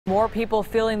More people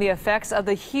feeling the effects of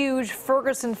the huge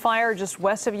Ferguson fire just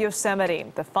west of Yosemite.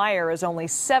 The fire is only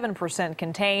 7%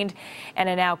 contained, and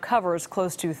it now covers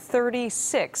close to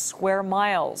 36 square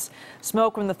miles.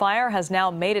 Smoke from the fire has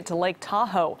now made it to Lake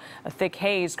Tahoe. A thick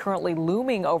haze currently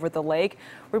looming over the lake.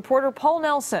 Reporter Paul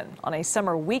Nelson on a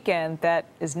summer weekend that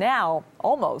is now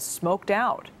almost smoked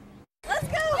out. Let's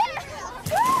go!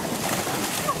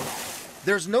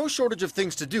 There's no shortage of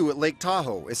things to do at Lake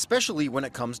Tahoe, especially when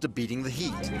it comes to beating the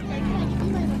heat.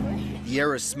 The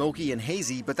air is smoky and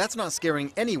hazy, but that's not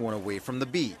scaring anyone away from the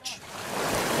beach.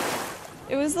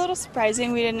 It was a little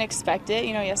surprising. We didn't expect it.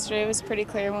 Yesterday was pretty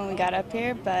clear when we got up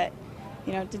here, but,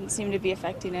 it didn't seem to be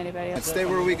affecting anybody else. Stay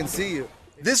where we can see you.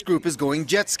 This group is going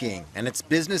jet skiing, and it's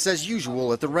business as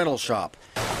usual at the rental shop.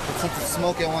 Since it's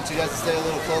smoky, I want you guys to stay a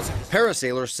little closer.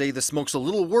 Parasailers say the smoke's a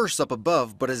little worse up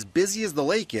above, but as busy as the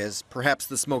lake is, perhaps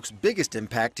the smoke's biggest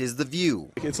impact is the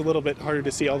view. It's a little bit harder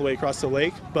to see all the way across the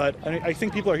lake, but I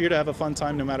think people are here to have a fun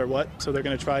time no matter what, so they're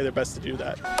going to try their best to do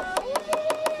that.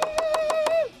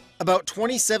 About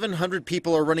 2,700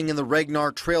 people are running in the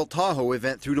Ragnar Trail Tahoe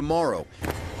event through tomorrow.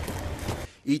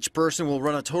 Each person will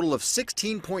run a total of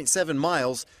 16.7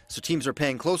 miles, so teams are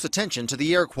paying close attention to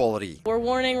the air quality. We're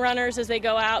warning runners as they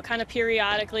go out kind of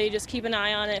periodically, just keep an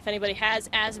eye on it. If anybody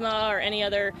has asthma or any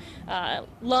other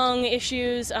lung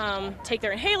issues, take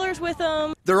their inhalers with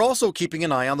them. They're also keeping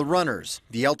an eye on the runners.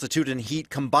 The altitude and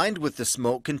heat combined with the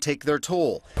smoke can take their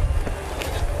toll.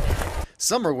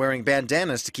 Some are wearing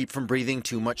bandanas to keep from breathing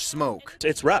too much smoke.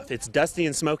 It's rough. It's dusty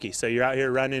and smoky. So you're out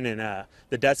here running and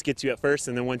the dust gets you at first,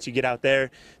 and then once you get out there,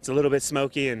 it's a little bit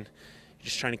smoky and you're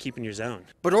just trying to keep in your zone.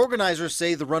 But organizers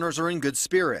say the runners are in good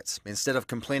spirits. Instead of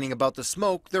complaining about the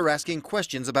smoke, they're asking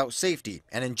questions about safety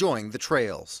and enjoying the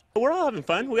trails. We're all having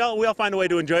fun. We all find a way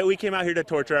to enjoy it. We came out here to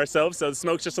torture ourselves, so the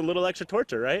smoke's just a little extra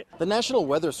torture, right? The National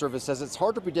Weather Service says it's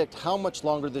hard to predict how much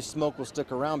longer this smoke will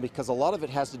stick around because a lot of it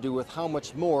has to do with how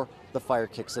much more the fire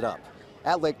kicks it up.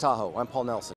 At Lake Tahoe, I'm Paul Nelson.